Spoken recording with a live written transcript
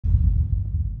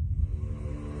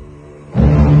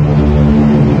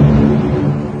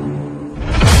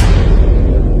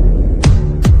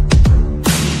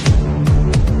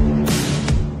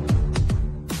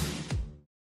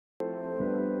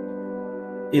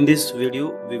In this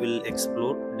video, we will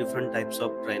explore different types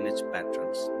of drainage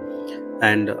patterns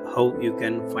and how you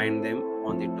can find them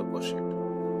on the topo sheet.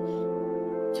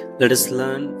 Let us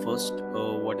learn first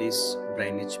what is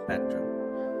drainage pattern.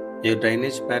 A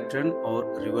drainage pattern or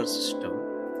river system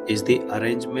is the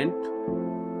arrangement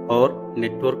or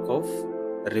network of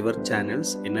river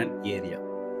channels in an area.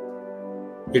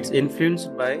 It's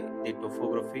influenced by the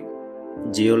topography,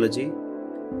 geology,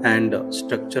 and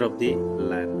structure of the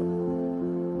land.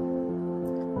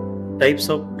 Types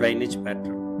of drainage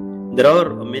pattern. There are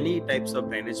many types of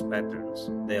drainage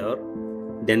patterns. They are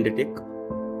dendritic,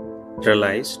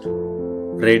 trellised,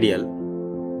 radial,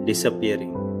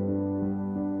 disappearing,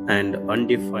 and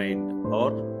undefined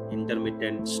or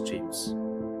intermittent streams.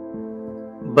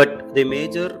 But the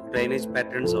major drainage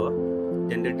patterns are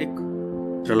dendritic,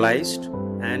 trellised,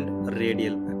 and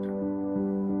radial pattern.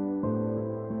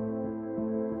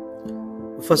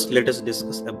 First, let us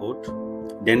discuss about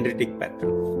dendritic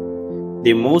pattern.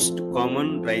 The most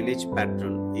common drainage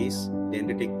pattern is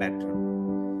dendritic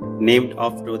pattern, named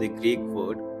after the Greek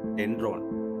word dendron,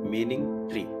 meaning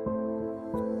tree.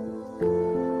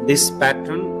 This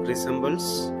pattern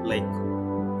resembles like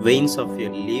veins of a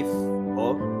leaf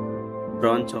or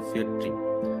branch of a tree.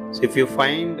 So if you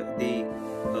find the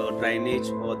drainage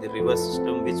or the river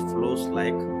system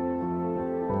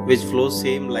which flows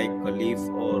same like a leaf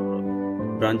or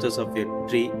branches of a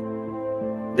tree,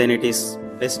 then it is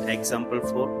best example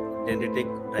for dendritic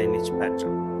drainage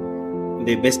pattern.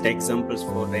 The best examples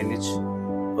for drainage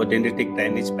or dendritic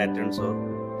drainage patterns are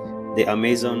the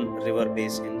Amazon river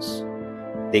basins,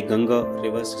 the Ganga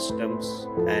river systems,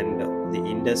 and the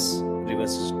Indus river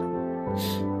system.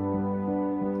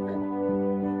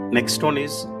 Next one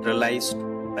is trellised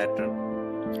pattern.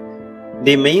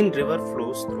 The main river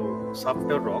flows through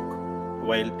softer rock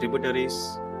while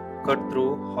tributaries cut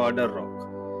through harder rock,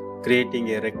 creating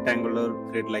a rectangular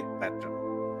grid-like pattern.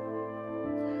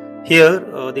 Here,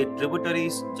 the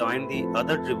tributaries join the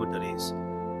other tributaries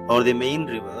or the main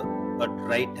river at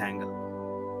right angle.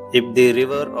 If the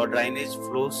river or drainage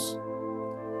flows,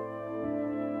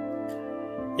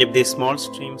 if the small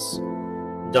streams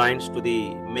joins to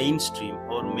the main stream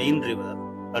or main river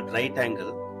at right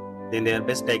angle, then they are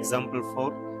best example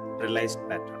for trellised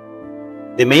pattern.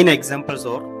 The main examples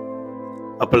are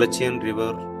Appalachian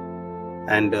River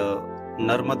and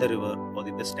Narmada River are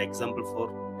the best example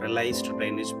for trellised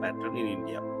drainage pattern in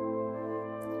India.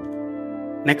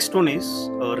 Next one is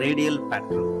a radial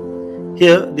pattern.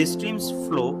 Here the streams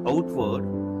flow outward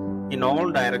in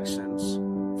all directions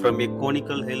from a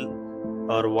conical hill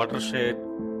or watershed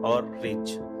or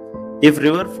ridge. If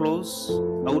river flows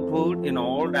outward in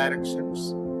all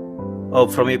directions or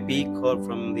from a peak or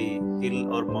from the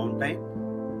hill or mountain,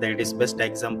 then it is best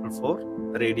example for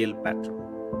radial pattern.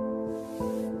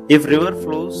 If river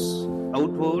flows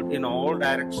outward in all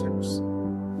directions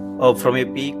or from a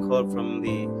peak or from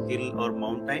the hill or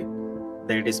mountain,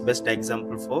 then it is best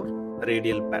example for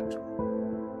radial pattern.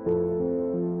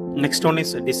 Next one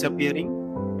is disappearing.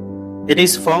 It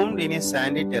is found in a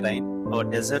sandy terrain or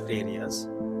desert areas.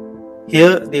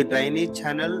 Here the drainage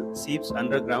channel seeps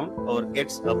underground or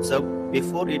gets absorbed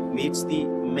before it meets the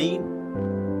main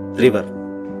river.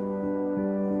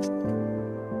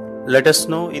 Let us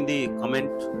know in the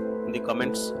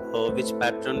comments which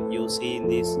pattern you see in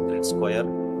this grid square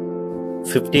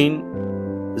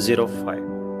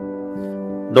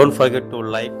 1505. Don't forget to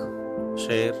like,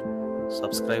 share,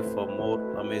 subscribe for more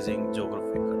amazing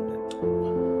geography content.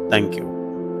 Thank you.